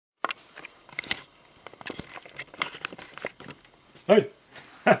Hey!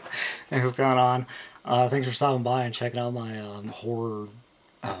 Hey, what's going on? Thanks for stopping by and checking out my horror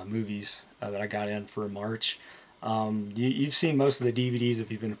movies that I got in for March. You've seen most of the DVDs if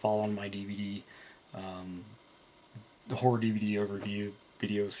you've been following my DVD, um, the horror DVD overview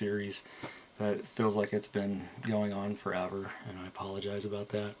video series. That feels like it's been going on forever, and I apologize about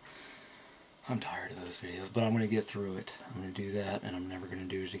that. I'm tired of those videos, but I'm going to get through it. I'm going to do that, and I'm never going to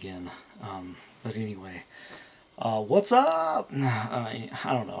do it again. But anyway, what's up? I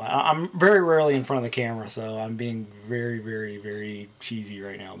don't know. I'm very rarely in front of the camera, so I'm being very, very, very cheesy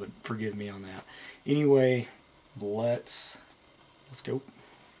right now, but forgive me on that. Anyway, let's go.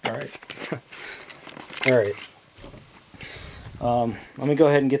 All right. All right. Let me go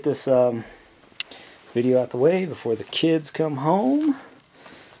ahead and get this video out the way before the kids come home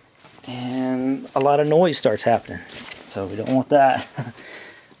and a lot of noise starts happening, so we don't want that.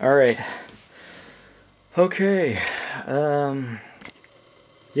 All right. Okay.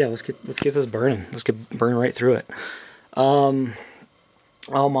 Yeah, let's get this burning. Let's burn right through it. All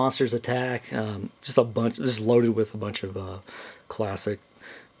Monsters Attack. Just a bunch, just loaded with a bunch of classic.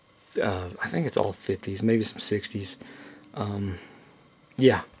 I think it's all 50s, maybe some 60s.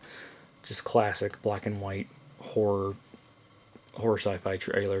 Yeah, just classic black and white horror sci-fi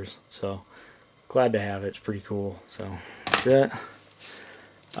trailers. So glad to have it. It's pretty cool. So that's it.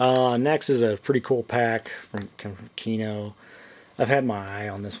 Next is a pretty cool pack from Kino. I've had my eye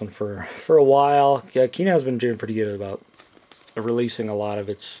on this one for a while. Kino's been doing pretty good about releasing a lot of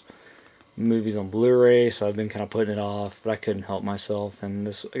its movies on Blu-ray, so I've been kind of putting it off, but I couldn't help myself,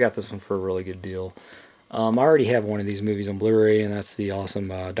 and I got this one for a really good deal. I already have one of these movies on Blu-ray, and that's the awesome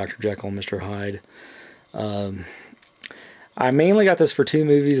Dr. Jekyll and Mr. Hyde. I mainly got this for two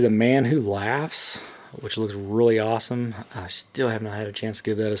movies: The Man Who Laughs, which looks really awesome. I still have not had a chance to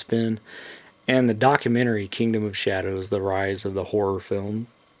give that a spin. And the documentary Kingdom of Shadows: The Rise of the Horror Film.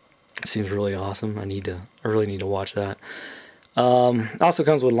 Seems really awesome. I really need to watch that. Also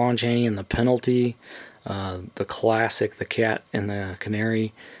comes with Lon Chaney and The Penalty, the classic The Cat and the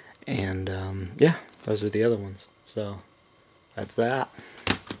Canary, and yeah, those are the other ones. So that's that.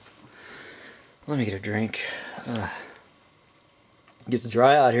 Let me get a drink. It gets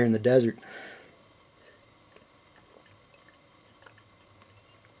dry out here in the desert.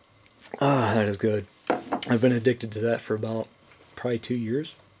 Ah, that is good. I've been addicted to that for about probably 2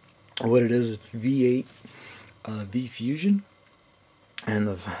 years. What it is, it's V8 V-Fusion, and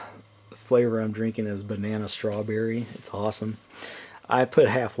the flavor I'm drinking is banana strawberry. It's awesome. I put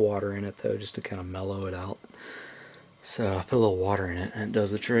half water in it though, just to kind of mellow it out. So I put a little water in it, and it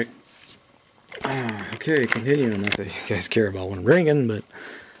does the trick. Okay, continuing. Not that you guys care about what I'm drinking, but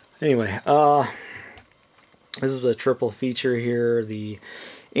anyway, this is a triple feature here. The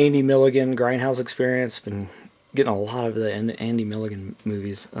Andy Milligan Grindhouse Experience. Been getting a lot of the Andy Milligan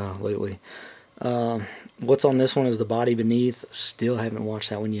movies lately. What's on this one is The Body Beneath. Still haven't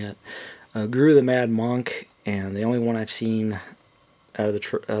watched that one yet. Gru the Mad Monk, and the only one I've seen out of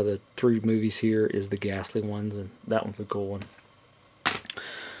the three movies here is the Ghastly Ones, and that one's a cool one.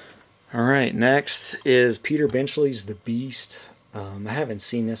 Alright, next is Peter Benchley's The Beast. I haven't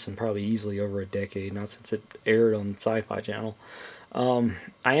seen this in probably easily over a decade, not since it aired on Sci-Fi Channel.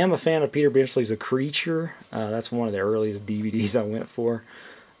 I am a fan of Peter Benchley's A Creature. That's one of the earliest DVDs I went for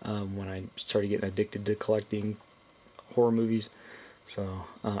when I started getting addicted to collecting horror movies. So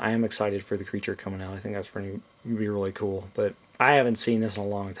I am excited for The Creature coming out. I think that's going to be really cool. But I haven't seen this in a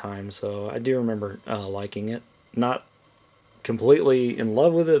long time, so I do remember liking it. Not completely in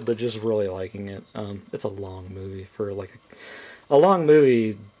love with it, but just really liking it. It's a long movie for like a long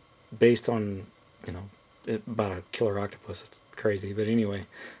movie based on, you know, about a killer octopus. It's crazy, but anyway,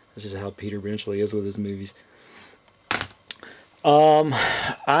 that's just how Peter Benchley is with his movies.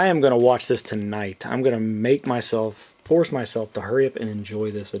 I am gonna watch this tonight. I'm gonna force myself to hurry up and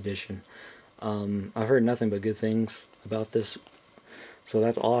enjoy this edition. I've heard nothing but good things about this, so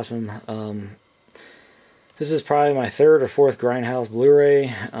that's awesome. This is probably my third or fourth Grindhouse Blu-ray.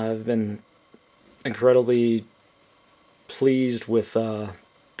 I've been incredibly pleased with The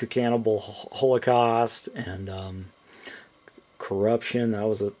Cannibal Holocaust and Corruption. That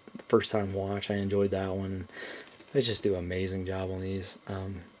was a first time watch. I enjoyed that one. They just do an amazing job on these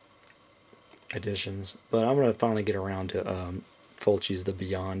editions. But I'm going to finally get around to Fulci's The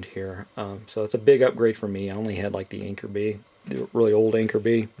Beyond here. So it's a big upgrade for me. I only had like the Anchor Bay, the really old Anchor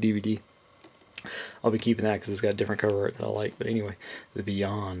Bay DVD. I'll be keeping that because it's got a different cover art that I like. But anyway, The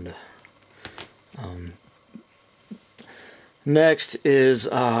Beyond. Next is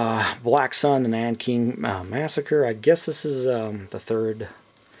Black Sun, the Nanking Massacre. I guess this is the third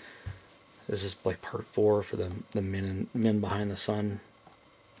This is like part 4 for the Men Behind the Sun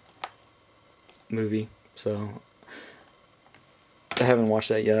movie. So I haven't watched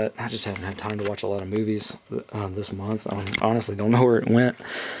that yet. I just haven't had time to watch a lot of movies this month. I honestly don't know where it went.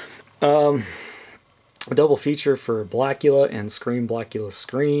 A double feature for Blackula and Scream, Blackula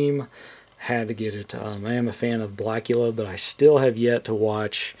Scream. Had to get it. I am a fan of Blackula, but I still have yet to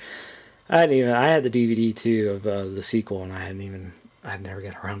watch. I had the DVD too of the sequel, and I'd never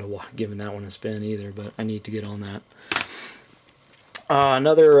got around to giving that one a spin either. But I need to get on that. I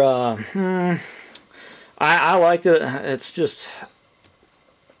liked it. It's just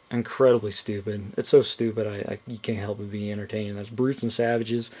incredibly stupid. It's so stupid. You can't help but be entertained. That's Brutes and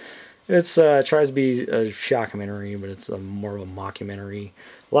Savages. It tries to be a shockumentary, but it's more of a mockumentary.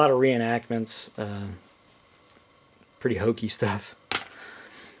 A lot of reenactments. Pretty hokey stuff.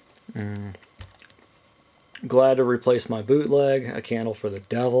 Glad to replace my bootleg. A Candle for the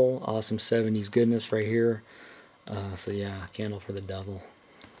Devil. Awesome 70s goodness right here. So yeah, Candle for the Devil.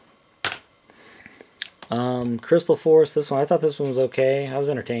 Crystal Force. This one, I thought this one was okay. I was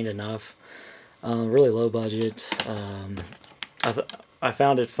entertained enough. Really low budget. I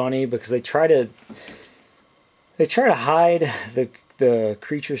found it funny because they try to hide the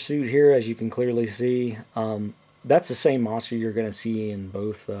creature suit here, as you can clearly see. That's the same monster you're going to see in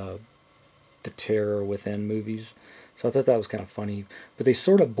both the Terror Within movies. So I thought that was kind of funny. But they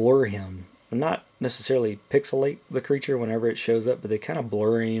sort of blur him. Not necessarily pixelate the creature whenever it shows up, but they kind of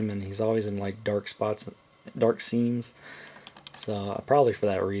blur him, and he's always in like dark spots, dark scenes. So probably for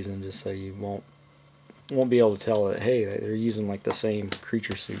that reason, just so you won't be able to tell that, hey, they're using like the same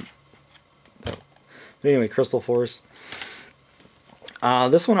creature suit. But anyway, Crystal Force.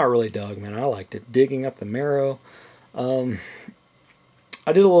 This one I really dug, man. I liked it. Digging Up the Marrow.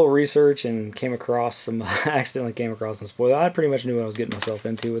 I did a little research and accidentally came across some spoilers. I pretty much knew what I was getting myself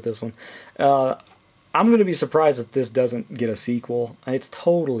into with this one. I'm going to be surprised if this doesn't get a sequel. It's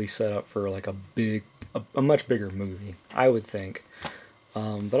totally set up for like a much bigger movie, I would think.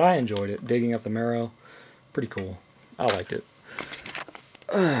 But I enjoyed it. Digging Up the Marrow. Pretty cool. I liked it.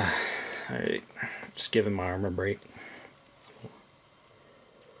 Alright. Just giving my arm a break.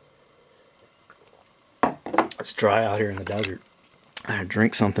 It's dry out here in the desert. I gotta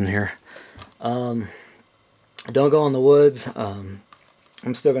drink something here. Don't Go in the Woods. I'm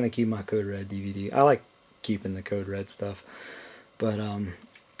still gonna keep my Code Red DVD. I like keeping the Code Red stuff, but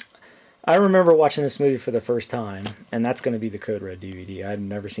I remember watching this movie for the first time, and that's gonna be the Code Red DVD. I'd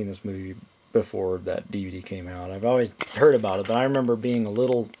never seen this movie before that DVD came out. I've always heard about it, but I remember being a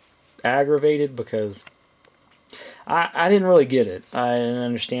little aggravated because I didn't really get it. I didn't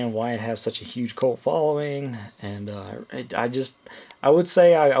understand why it has such a huge cult following, and I would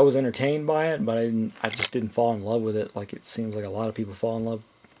say I was entertained by it, but I just didn't fall in love with it like it seems like a lot of people fall in love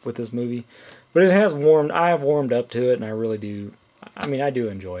with this movie. But I have warmed up to it, and I really do. I mean, I do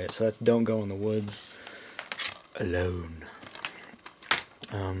enjoy it. So that's Don't Go in the Woods Alone.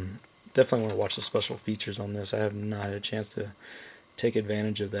 Definitely want to watch the special features on this. I have not had a chance to take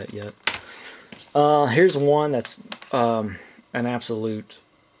advantage of that yet. Here's one that's an absolute,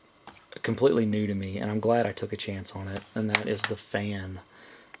 completely new to me, and I'm glad I took a chance on it, and that is The Fan.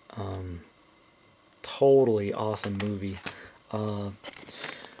 Totally awesome movie.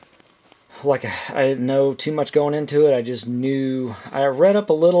 Like, I didn't know too much going into it. I just knew, I read up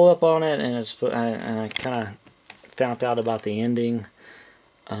a little up on it, and I kind of found out about the ending.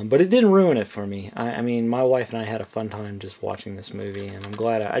 But it didn't ruin it for me. I mean, my wife and I had a fun time just watching this movie, and I'm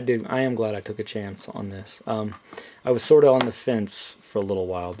glad I am glad I took a chance on this. I was sort of on the fence for a little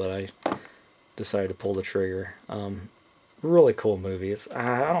while, but I decided to pull the trigger. Really cool movie.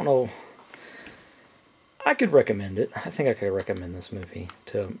 I don't know. I could recommend it. I think I could recommend this movie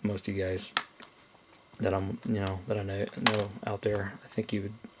to most of you guys that that I know out there. I think you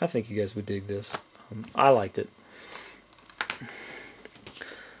guys would dig this. I liked it.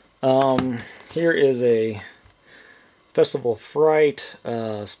 Here is a Festival of Fright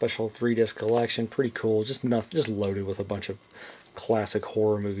special 3-disc collection. Pretty cool. Just loaded with a bunch of classic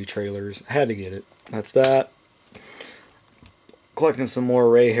horror movie trailers. Had to get it. That's that. Collecting some more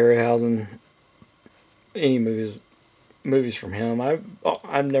Ray Harryhausen. Any movies from him.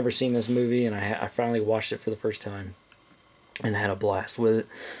 I've never seen this movie, and I finally watched it for the first time and had a blast with it.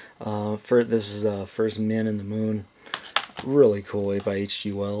 This is First Men in the Moon. Really cool, by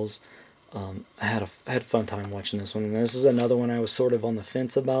H.G. Wells. I had a fun time watching this one. And this is another one I was sort of on the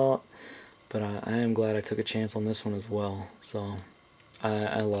fence about, but I am glad I took a chance on this one as well. So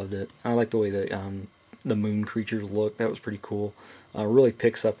I loved it. I like the way that the moon creatures look. That was pretty cool. Really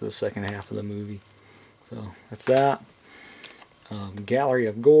picks up the second half of the movie. So that's that. Gallery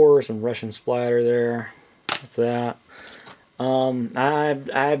of Gore, some Russian splatter there. That's that.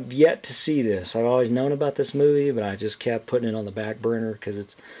 I've yet to see this. I've always known about this movie, but I just kept putting it on the back burner because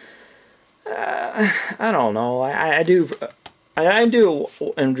it's. I don't know. I do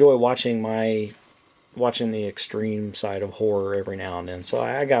enjoy watching the extreme side of horror every now and then. So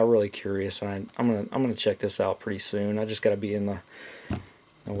I got really curious, and I'm gonna check this out pretty soon. I just got to be in the,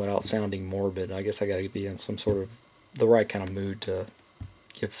 without sounding morbid, I guess I got to be in some sort of the right kind of mood to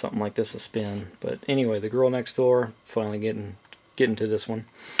give something like this a spin. But anyway, The Girl Next Door, finally getting to this one.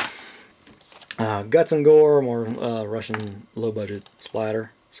 Guts and Gore, more Russian low budget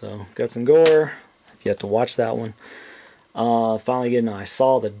splatter. So Guts and Gore, I've yet to watch that one. Finally getting I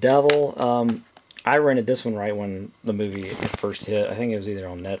Saw the Devil. I rented this one right when the movie first hit. I think it was either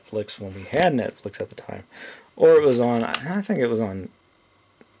on Netflix when we had Netflix at the time, or it was on, I think it was on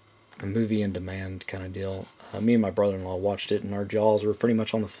a movie in demand kind of deal. Me and my brother-in-law watched it, and our jaws were pretty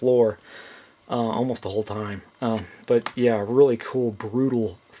much on the floor almost the whole time. But yeah, really cool,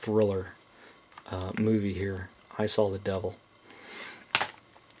 brutal thriller movie here. I Saw the Devil.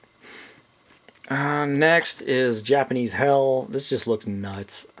 Next is Japanese Hell. This just looks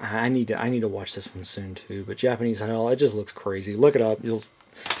nuts. I need to watch this one soon too. But Japanese Hell, it just looks crazy. Look it up.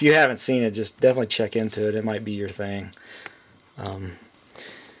 If you haven't seen it, just definitely check into it. It might be your thing.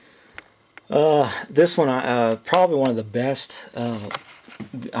 This one, probably one of the best,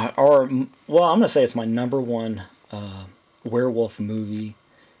 or well, I'm gonna say it's my #1 werewolf movie.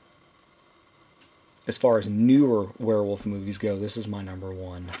 As far as newer werewolf movies go, this is my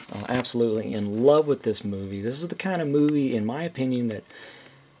 #1. Absolutely in love with this movie. This is the kind of movie, in my opinion, that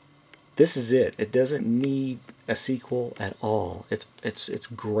this is it. It doesn't need a sequel at all. It's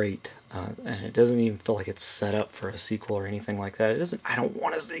great, and it doesn't even feel like it's set up for a sequel or anything like that. It doesn't. I don't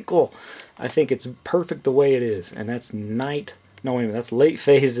want a sequel. I think it's perfect the way it is, and that's that's Late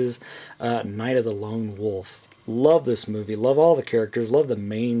Phases, Night of the Lone Wolf. Love this movie. Love all the characters. Love the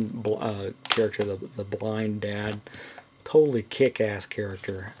main character, the blind dad. Totally kick-ass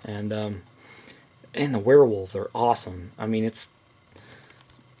character, and the werewolves are awesome. I mean,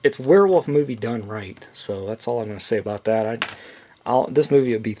 it's werewolf movie done right. So that's all I'm going to say about that. This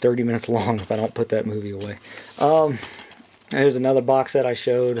movie would be 30 minutes long if I don't put that movie away. Here's another box set I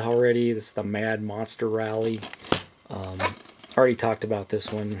showed already. This is the Mad Monster Rally. Already talked about this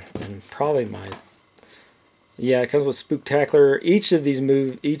one, and probably yeah, it comes with Spooktacular. Each of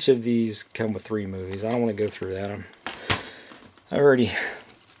these come with 3 movies. I don't want to go through that. I already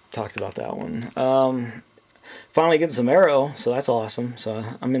talked about that one. Finally getting some Arrow, so that's awesome. So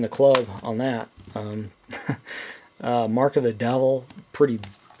I'm in the club on that. Mark of the Devil,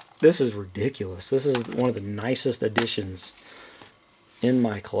 this is ridiculous. This is one of the nicest additions in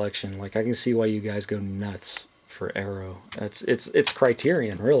my collection. Like, I can see why you guys go nuts for Arrow. It's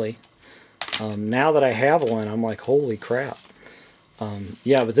Criterion, really. Now that I have one, I'm like, holy crap.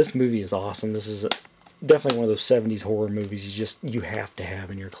 Yeah, but this movie is awesome. This is definitely one of those 70s horror movies you have to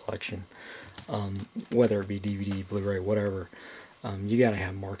have in your collection. Whether it be DVD, Blu-ray, whatever. You gotta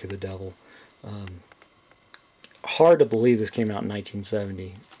have Mark of the Devil. Hard to believe this came out in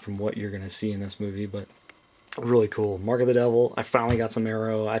 1970 from what you're gonna see in this movie, but really cool. Mark of the Devil. I finally got some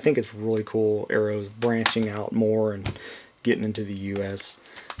Arrow. I think it's really cool. Arrow's branching out more and getting into the U.S.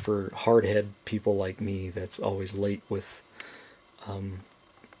 for hardhead people like me. That's always late with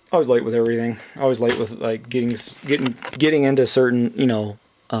everything. Always late with like getting into certain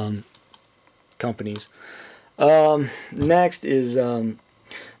companies. Next is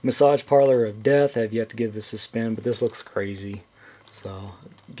Massage Parlor of Death. I've yet to give this a spin, but this looks crazy, so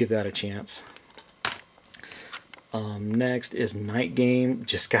give that a chance. Next is Night Game.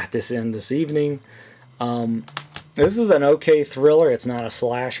 Just got this in this evening. This is an okay thriller. It's not a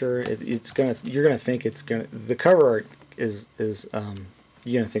slasher. You're gonna think the cover art is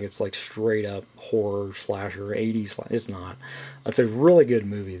you're gonna think it's like straight up horror slasher 80s. It's not. It's a really good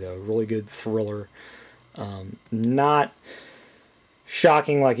movie though. Really good thriller. Not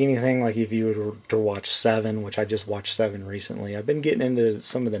shocking like anything like if you were to watch Seven, which I just watched Seven recently. I've been getting into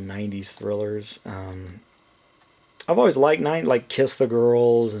some of the 90s thrillers. I've always liked like Kiss the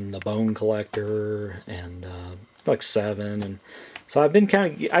Girls and The Bone Collector and like Seven, and so I've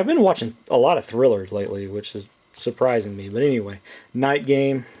been watching a lot of thrillers lately, which is surprising me. But anyway, Night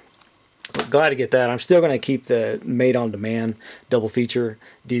Game. Glad to get that. I'm still going to keep the Made on Demand double feature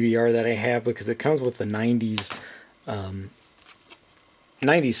DVR that I have because it comes with the 90s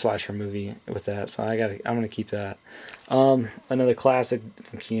 90s slasher movie with that, so I'm going to keep that. Another classic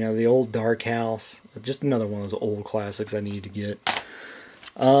from Kino, The Old Dark House. Just another one of those old classics I need to get.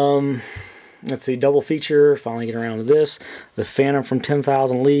 let's see, double feature, finally getting around to this. The Phantom from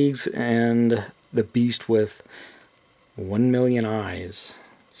 10,000 Leagues and The Beast with 1 Million Eyes.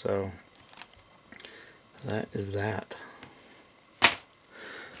 So, that is that.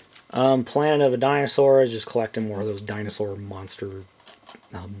 Planet of the Dinosaurs, just collecting more of those dinosaur monster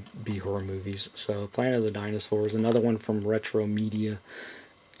B-horror movies. So, Planet of the Dinosaurs, another one from Retro Media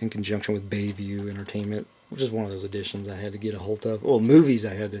in conjunction with Bayview Entertainment, which is one of those editions I had to get a hold of. Well, movies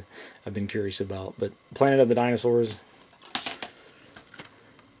I've been curious about, but Planet of the Dinosaurs,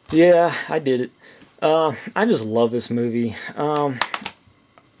 yeah, I did it. I just love this movie.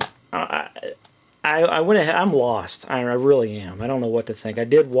 I went ahead. I'm lost. I really am. I don't know what to think. I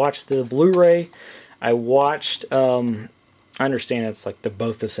did watch the Blu-ray. I watched. I understand it's like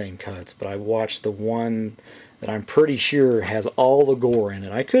both the same cuts, but I watched the one that I'm pretty sure has all the gore in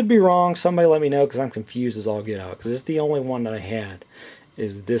it. I could be wrong. Somebody let me know, because I'm confused as all get out. Because it's the only one that I had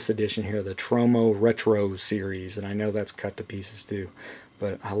is this edition here, the Tromo Retro series, and I know that's cut to pieces too.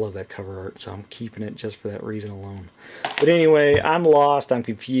 But I love that cover art, so I'm keeping it just for that reason alone. But anyway, I'm lost. I'm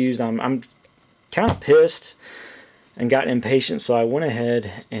confused. I'm kind of pissed and got impatient, so I went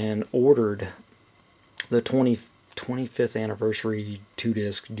ahead and ordered the 25th anniversary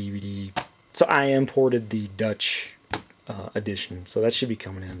 2-disc DVD. So I imported the Dutch edition, so that should be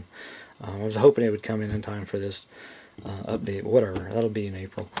coming in. I was hoping it would come in time for this update. Whatever, that'll be in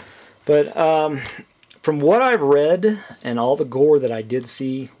April. But from what I've read and all the gore that I did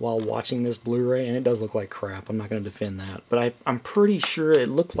see while watching this Blu-ray, and it does look like crap, I'm not going to defend that, but I'm pretty sure it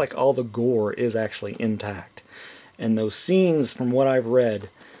looked like all the gore is actually intact. And those scenes, from what I've read,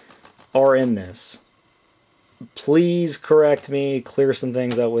 are in this. Please correct me, clear some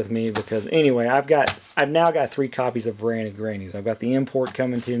things up with me, because anyway, I've now got 3 copies of Branded Grannies. I've got the import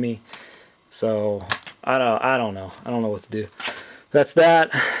coming to me, so I don't know. I don't know what to do. That's that.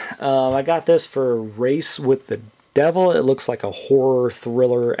 I got this for Race with the Devil. It looks like a horror,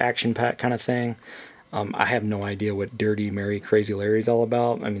 thriller, action-packed kind of thing. I have no idea what Dirty Mary Crazy Larry's all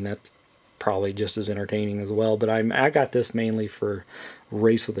about. I mean, that's probably just as entertaining as well. But I got this mainly for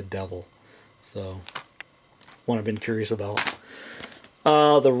Race with the Devil. So, one I've been curious about.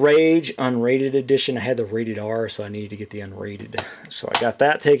 The Rage unrated edition. I had the rated R, so I needed to get the unrated. So I got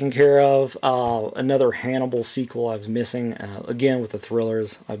that taken care of. Another Hannibal sequel I was missing. Again, with the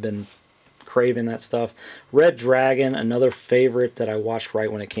thrillers, I've been craving that stuff. Red Dragon, another favorite that I watched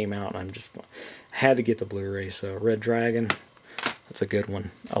right when it came out, and had to get the Blu-ray. So Red Dragon, that's a good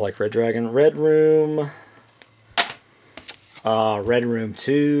one. I like Red Dragon. Red Room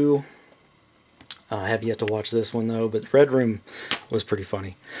 2. I have yet to watch this one, though, but Red Room was pretty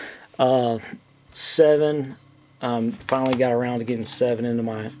funny. 7, finally got around to getting 7 into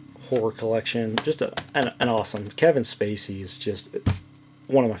my horror collection. Just an awesome. Kevin Spacey is just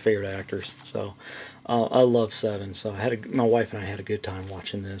one of my favorite actors, so I love 7. So my wife and I had a good time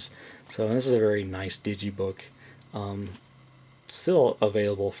watching this. So this is a very nice digibook. Still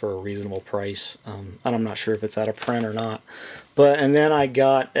available for a reasonable price, and I'm not sure if it's out of print or not. And then I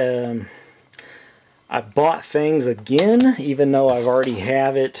got... I bought things again, even though I've already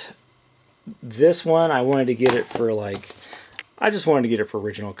have it. This one, I wanted to get it for I just wanted to get it for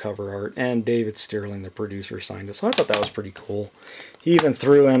original cover art, and David Sterling, the producer, signed it, so I thought that was pretty cool. He even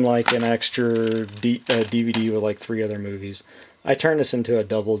threw in an extra DVD with 3 other movies. I turned this into a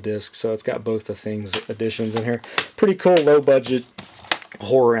double disc, so it's got both the Things editions in here. Pretty cool, low budget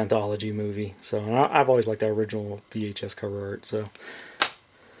horror anthology movie. So I've always liked that original VHS cover art. So.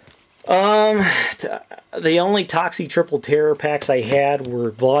 The only Toxie Triple Terror packs I had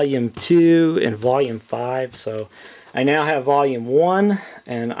were Volume 2 and Volume 5, so I now have Volume 1,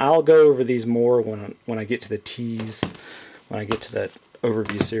 and I'll go over these more when I get to the tease, when I get to that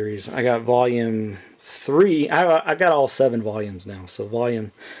overview series. I got Volume 3, I got all 7 volumes now, so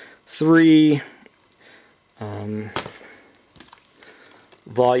Volume 3,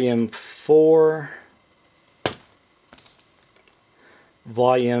 Volume 4,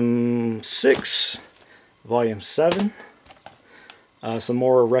 Volume 6, Volume 7, some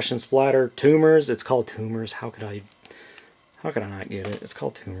more Russian splatter, Tumors. It's called Tumors. How could I not get it? It's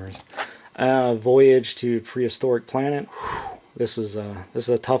called Tumors. Voyage to Prehistoric Planet. Whew. This is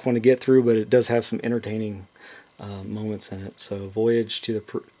a tough one to get through, but it does have some entertaining moments in it. So Voyage to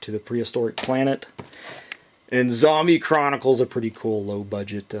the Prehistoric Planet, and Zombie Chronicles, a pretty cool low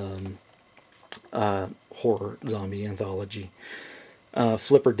budget horror zombie anthology.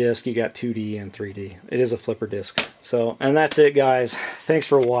 Flipper disc, you got 2D and 3D. It is a flipper disc. So, and that's it, guys. Thanks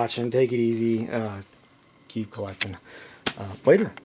for watching. Take it easy. Keep collecting. Later.